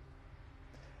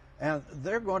 And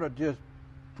they're going to just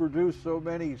produce so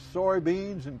many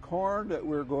soybeans and corn that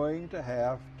we're going to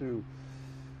have to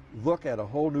look at a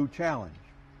whole new challenge.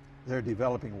 They're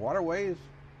developing waterways,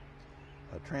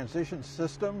 transition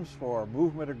systems for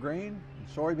movement of grain and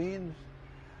soybeans,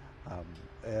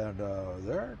 and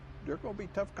they're going to be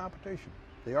tough competition.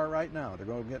 They are right now. They're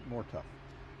going to get more tough.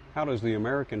 How does the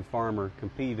American farmer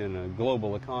compete in a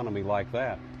global economy like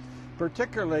that?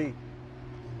 Particularly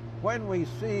when we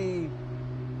see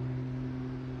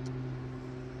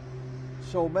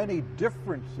so many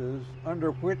differences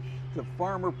under which the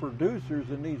farmer producers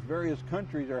in these various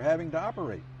countries are having to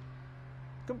operate.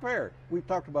 Compare. We've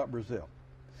talked about Brazil.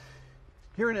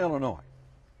 Here in Illinois,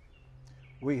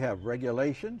 we have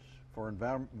regulations for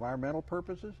environmental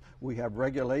purposes. We have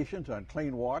regulations on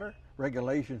clean water,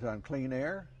 regulations on clean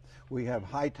air. We have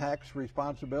high tax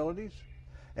responsibilities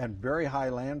and very high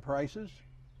land prices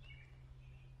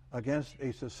against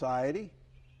a society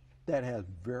that has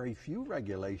very few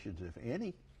regulations, if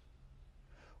any,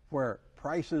 where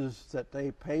prices that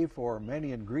they pay for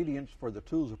many ingredients for the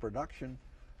tools of production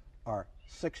are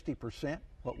 60%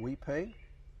 what we pay,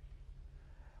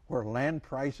 where land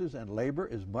prices and labor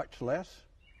is much less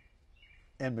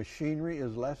and machinery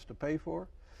is less to pay for.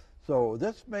 So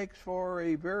this makes for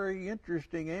a very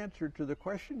interesting answer to the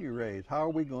question you raised. How are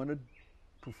we going to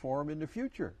perform in the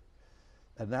future?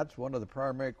 And that's one of the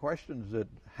primary questions that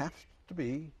has to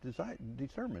be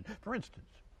determined. For instance,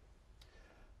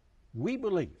 we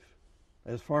believe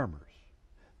as farmers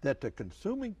that the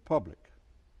consuming public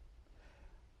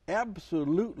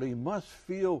absolutely must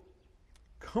feel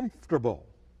comfortable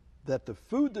that the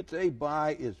food that they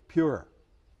buy is pure,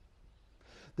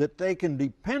 that they can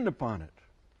depend upon it.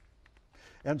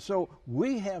 And so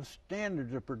we have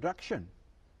standards of production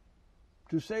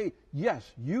to say,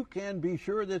 yes, you can be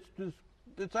sure that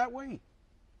it's that way.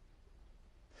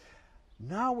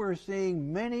 Now we're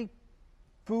seeing many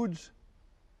foods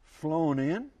flown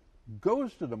in,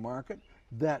 goes to the market,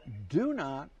 that do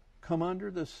not come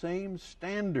under the same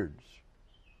standards.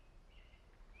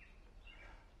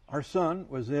 Our son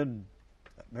was a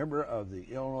member of the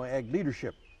Illinois Ag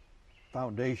Leadership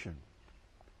Foundation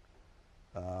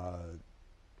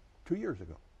 3 years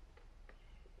ago,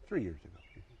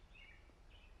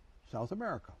 South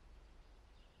America.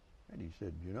 And he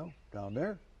said, you know, down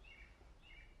there,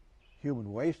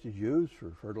 human waste is used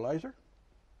for fertilizer,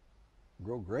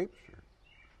 grow grapes, or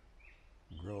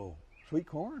grow sweet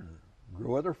corn, or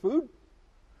grow other food.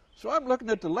 So I'm looking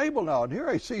at the label now, and here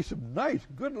I see some nice,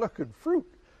 good-looking fruit.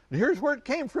 And here's where it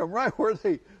came from, right where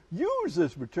they use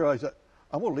this material. I said,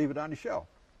 I'm going to leave it on the shelf.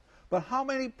 But how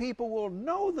many people will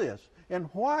know this? And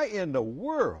why in the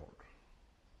world?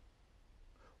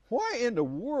 Why in the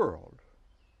world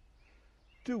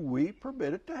do we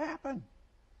permit it to happen?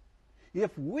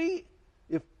 If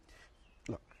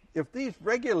these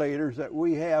regulators that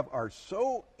we have are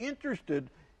so interested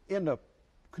in the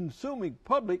consuming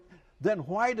public, then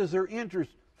why does their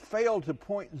interest fail to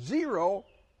 .0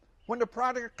 when the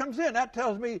product comes in? That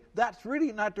tells me that's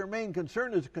really not their main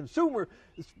concern as a consumer.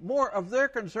 It's more of their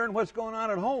concern what's going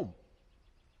on at home.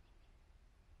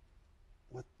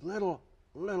 With little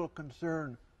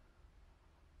concern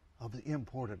of the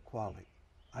imported quality.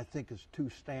 I think it's two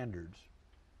standards.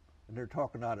 And they're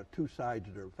talking out of two sides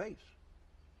of their face.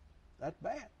 That's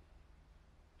bad.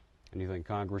 And you think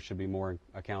Congress should be more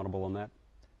accountable on that?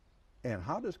 And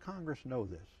how does Congress know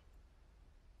this?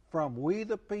 From we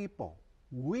the people.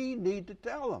 We need to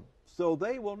tell them so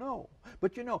they will know.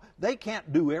 But you know, they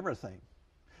can't do everything.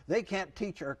 They can't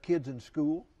teach our kids in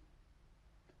school.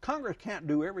 Congress can't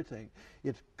do everything.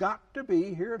 It's got to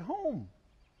be here at home.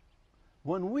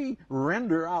 When we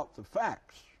render out the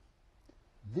facts,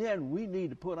 then we need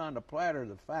to put on the platter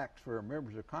the facts for our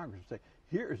members of Congress and say,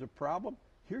 here is a problem,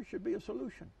 here should be a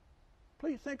solution.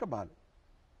 Please think about it.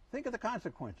 Think of the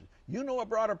consequences. You know a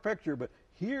broader picture, but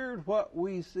here's what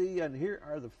we see and here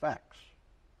are the facts.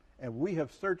 And we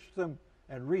have searched them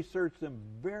and researched them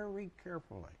very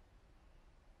carefully.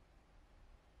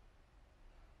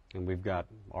 And we've got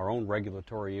our own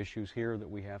regulatory issues here that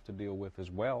we have to deal with as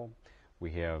well.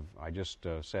 I just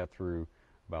sat through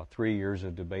about 3 years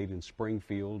of debate in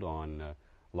Springfield on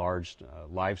large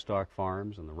livestock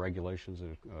farms and the regulations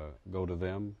that go to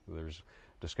them. There's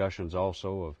discussions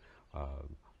also of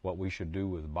what we should do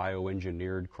with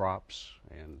bioengineered crops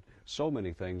and so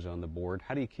many things on the board.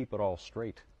 How do you keep it all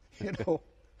straight?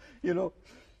 You know,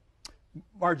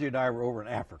 Margie and I were over in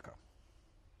Africa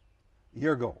a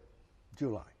year ago,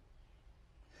 July.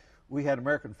 We had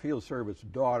American Field Service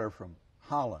daughter from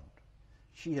Holland.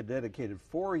 She had dedicated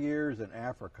 4 years in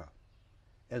Africa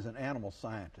as an animal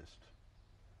scientist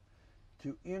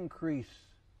to increase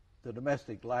the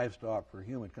domestic livestock for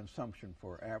human consumption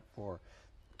for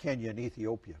Kenya and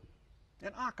Ethiopia.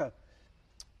 And Aka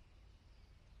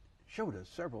showed us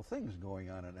several things going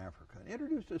on in Africa and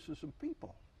introduced us to some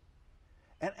people.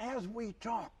 And as we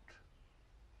talked,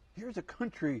 here's a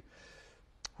country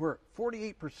where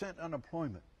 48%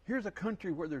 unemployment. Here's a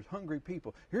country where there's hungry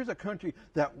people. Here's a country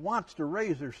that wants to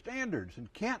raise their standards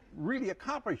and can't really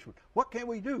accomplish it. What can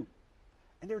we do?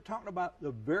 And they were talking about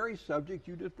the very subject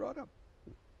you just brought up.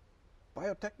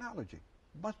 Biotechnology.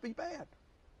 Must be bad.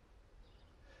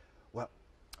 Well,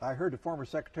 I heard the former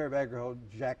Secretary of Agriculture,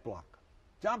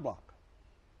 John Block.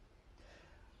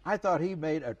 I thought he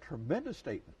made a tremendous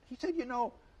statement. He said, you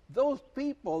know, those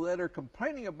people that are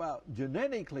complaining about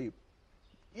genetically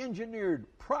engineered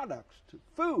products to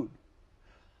food,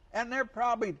 and they're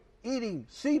probably eating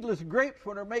seedless grapes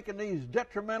when they're making these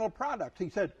detrimental products. He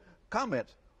said,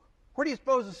 comments, where do you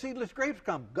suppose the seedless grapes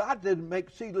come? God didn't make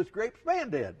seedless grapes, man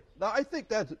did. Now, I think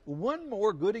that's one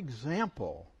more good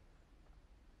example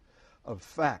of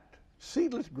fact.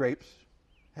 Seedless grapes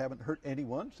haven't hurt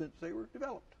anyone since they were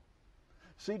developed.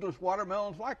 Seedless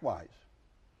watermelons likewise.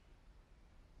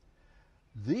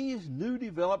 These new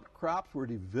developed crops were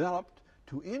developed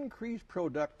to increase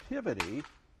productivity,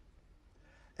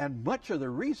 and much of the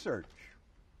research,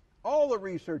 all the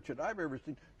research that I've ever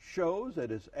seen, shows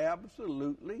that it's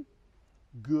absolutely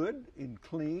good and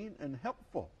clean and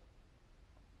helpful.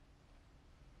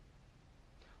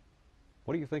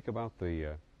 What do you think about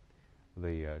the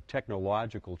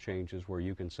technological changes where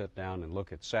you can sit down and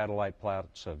look at satellite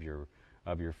plots of your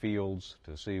fields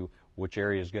to see which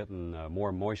area is getting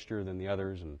more moisture than the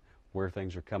others and where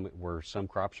things are coming, where some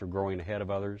crops are growing ahead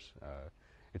of others?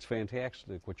 It's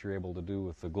fantastic what you're able to do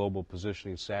with the global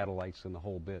positioning satellites and the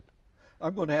whole bit.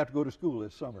 I'm going to have to go to school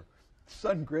this summer.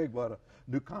 Son Greg bought a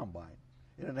new combine,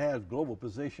 and it has global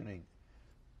positioning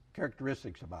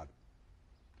characteristics about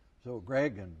it. So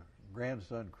Greg and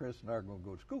grandson Chris and I are going to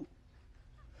go to school.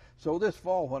 So this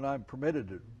fall, when I'm permitted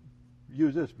to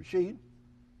use this machine,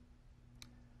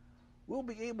 we'll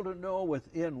be able to know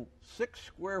within 6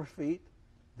 square feet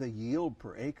the yield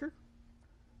per acre,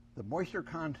 the moisture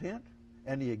content,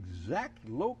 and the exact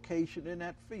location in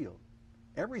that field.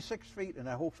 Every 6 feet in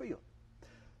that whole field.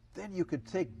 Then you could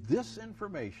take this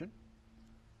information,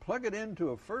 plug it into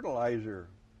a fertilizer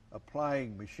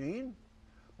applying machine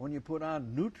when you put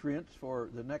on nutrients for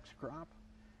the next crop,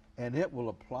 and it will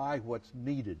apply what's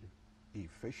needed.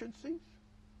 Efficiencies?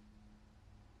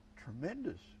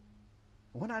 Tremendous.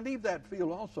 When I leave that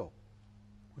field also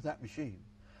with that machine,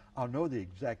 I'll know the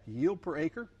exact yield per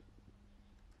acre,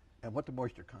 and what the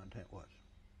moisture content was.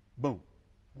 Boom.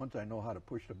 Once I know how to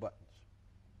push the buttons.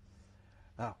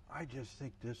 Now, I just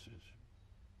think this is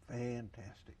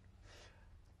fantastic.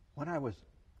 When I was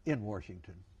in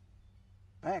Washington,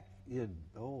 back in,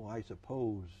 I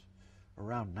suppose,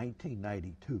 around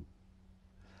 1992,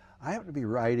 I happened to be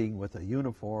riding with a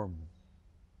uniformed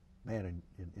man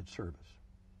in service.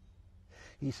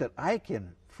 He said, I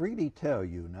can freely tell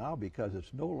you now, because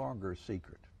it's no longer a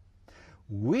secret,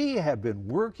 we have been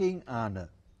working on the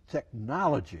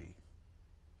technology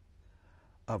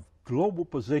of global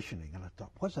positioning. And I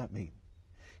thought, what does that mean?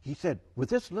 He said, with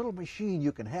this little machine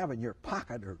you can have in your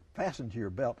pocket or fastened to your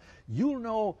belt, you'll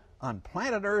know on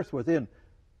planet Earth within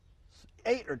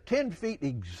 8 or 10 feet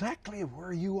exactly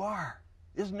where you are.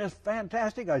 Isn't this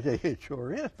fantastic? I said, it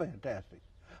sure is fantastic.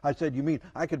 I said, you mean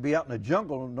I could be out in the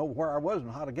jungle and know where I was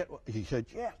and how to get? He said,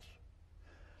 yes.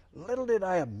 Little did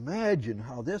I imagine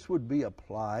how this would be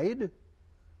applied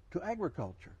to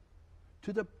agriculture,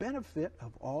 to the benefit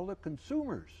of all the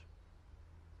consumers.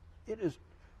 It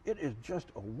is just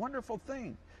a wonderful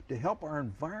thing to help our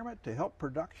environment, to help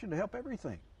production, to help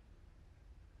everything.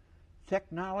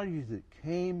 Technologies that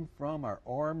came from our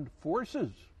armed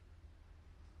forces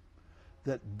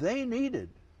that they needed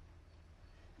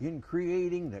in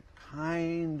creating the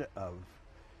kind of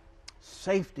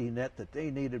safety net that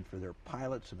they needed for their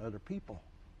pilots and other people.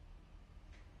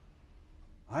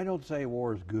 I don't say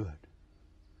war is good,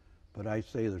 but I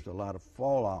say there's a lot of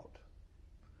fallout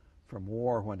from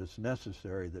war when it's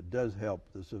necessary that does help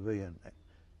the civilian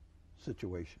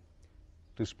situation.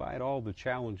 Despite all the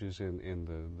challenges and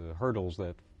the hurdles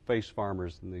that face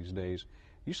farmers in these days,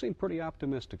 you seem pretty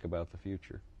optimistic about the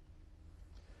future.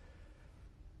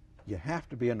 You have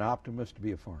to be an optimist to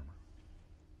be a farmer.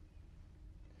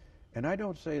 And I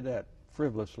don't say that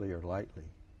frivolously or lightly,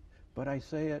 but I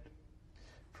say it,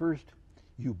 first,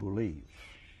 you believe.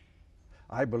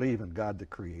 I believe in God the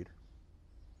Creator.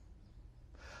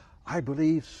 I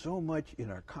believe so much in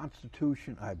our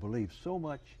Constitution. I believe so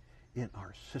much in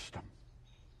our system.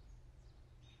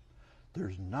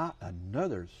 There's not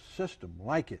another system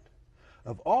like it.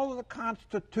 Of all of the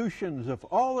constitutions of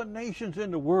all the nations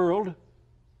in the world,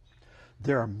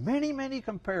 there are many, many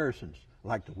comparisons,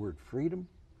 like the word freedom,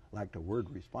 like the word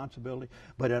responsibility.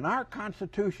 But in our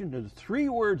Constitution, there's 3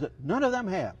 words that none of them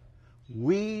have.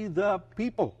 We the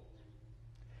people.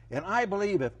 And I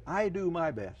believe if I do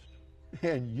my best,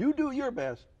 and you do your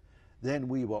best, then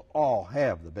we will all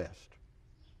have the best.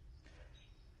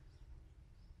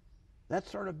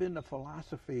 That's sort of been the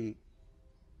philosophy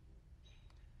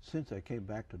since I came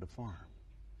back to the farm.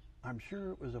 I'm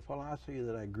sure it was a philosophy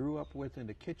that I grew up with in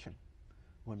the kitchen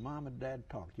when Mom and Dad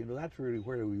talked. You know, that's really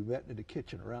where we met, in the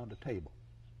kitchen around the table.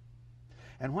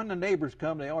 And when the neighbors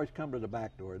come, they always come to the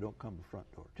back door. They don't come to the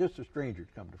front door. Just the strangers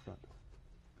come to the front door.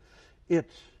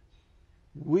 It's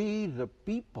we the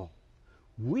people.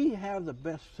 We have the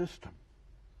best system.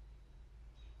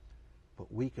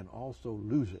 But we can also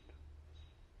lose it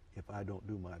if I don't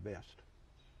do my best.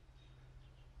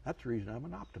 That's the reason I'm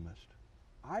an optimist.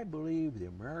 I believe the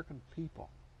American people,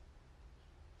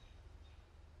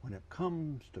 when it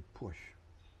comes to push,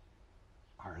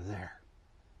 are there.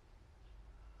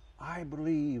 I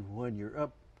believe when you're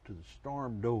up to the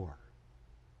storm door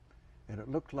and it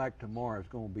looks like tomorrow is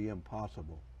going to be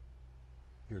impossible,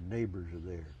 your neighbors are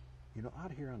there. You know,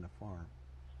 out here on the farm,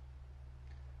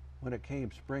 when it came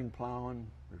spring plowing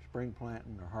or spring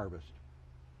planting or harvest,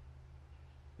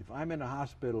 if I'm in the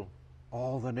hospital,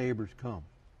 all the neighbors come.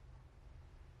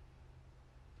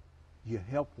 You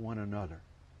help one another.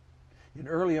 In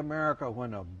early America,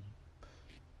 when a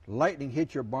lightning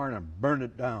hit your barn and burned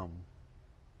it down,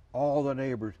 all the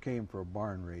neighbors came for a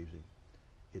barn raising.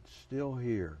 It's still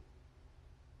here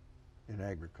in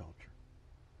agriculture.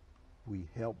 We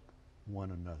help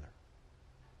one another.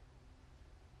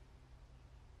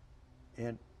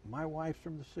 And my wife's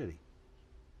from the city.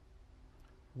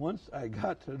 Once I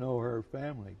got to know her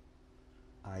family,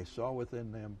 I saw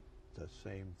within them the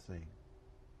same thing.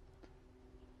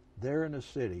 There in the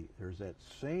city, there's that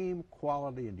same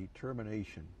quality and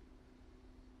determination.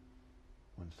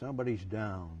 When somebody's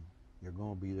down, you're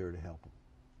going to be there to help them.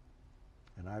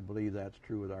 And I believe that's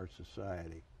true with our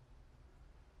society.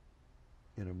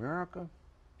 In America,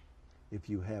 if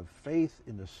you have faith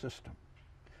in the system,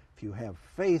 if you have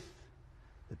faith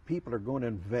that people are going to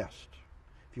invest,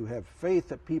 if you have faith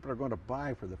that people are going to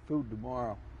buy for the food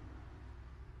tomorrow,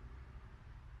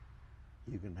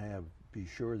 you can be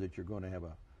sure that you're going to have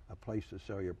a place to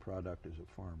sell your product as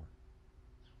a farmer.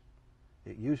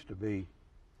 It used to be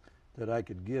that I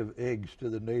could give eggs to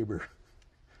the neighbor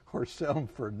or sell them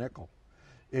for a nickel.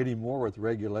 Anymore with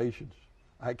regulations,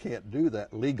 I can't do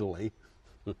that legally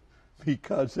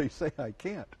because they say I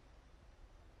can't.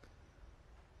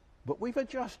 But we've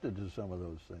adjusted to some of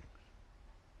those things.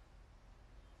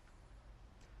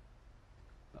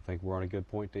 I think we're on a good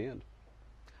point to end.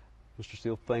 Mr.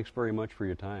 Steele, thanks very much for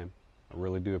your time. I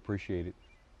really do appreciate it.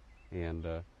 And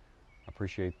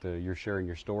appreciate your sharing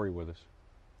your story with us.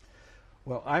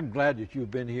 Well, I'm glad that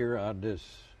you've been here on this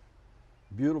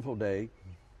beautiful day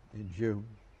in June,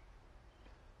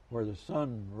 where the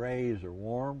sun rays are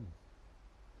warm,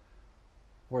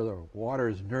 where the water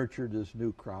has nurtured this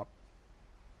new crop.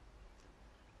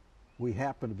 We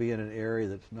happen to be in an area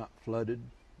that's not flooded.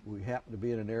 We happen to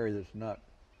be in an area that's not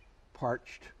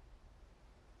parched.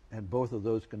 And both of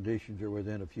those conditions are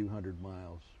within a few hundred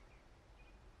miles.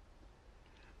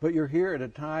 But you're here at a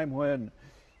time when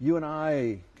you and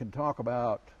I can talk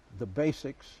about the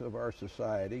basics of our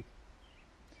society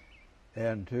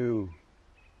and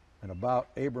about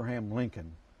Abraham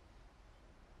Lincoln,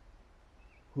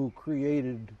 who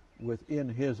created within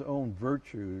his own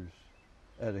virtues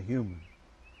as a human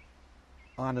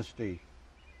honesty,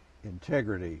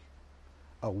 integrity,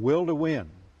 a will to win,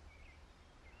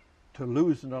 to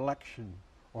lose an election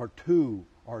or 2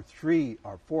 or 3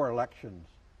 or 4 elections,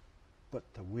 but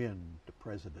to win the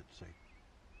presidency.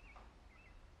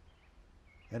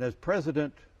 And as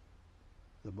president,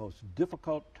 the most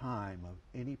difficult time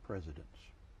of any president's.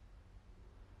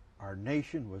 Our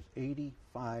nation was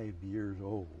 85 years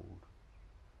old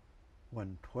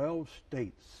when 12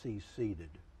 states seceded.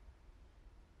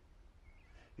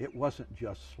 It wasn't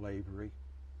just slavery.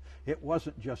 It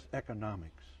wasn't just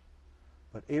economics.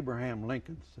 But Abraham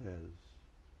Lincoln says,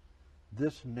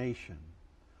 this nation,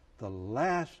 the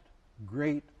last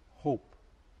great hope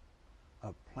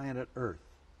of planet Earth,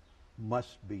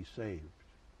 must be saved.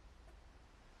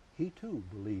 He too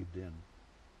believed in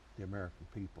the American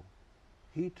people.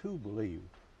 He too believed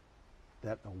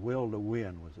that a will to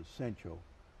win was essential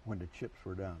when the chips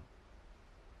were down.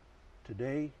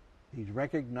 Today, he's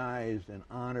recognized and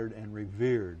honored and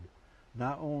revered,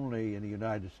 not only in the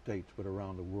United States, but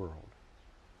around the world.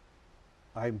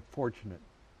 I'm fortunate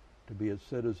to be a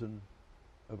citizen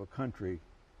of a country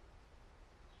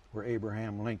where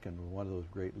Abraham Lincoln was one of those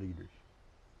great leaders.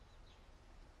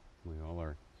 We all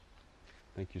are.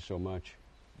 Thank you so much.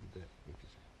 Thank you,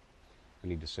 sir. We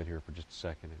need to sit here for just a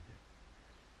second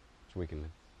so we can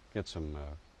get some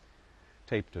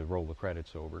tape to roll the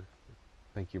credits over.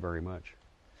 Thank you very much.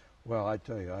 Well, I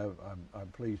tell you, I'm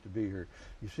pleased to be here.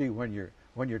 You see, when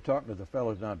you're talking to the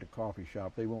fellows down at the coffee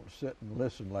shop, they won't sit and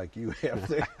listen like you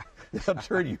have. They'll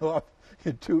turn you off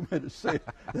in 2 minutes. Say,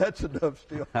 that's enough,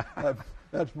 Steele.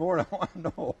 That's more than I want to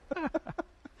know.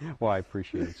 Well, I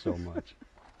appreciate it so much.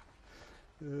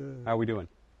 How are we doing?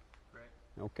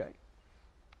 Great. Okay.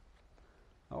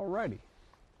 All righty.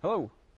 Hello.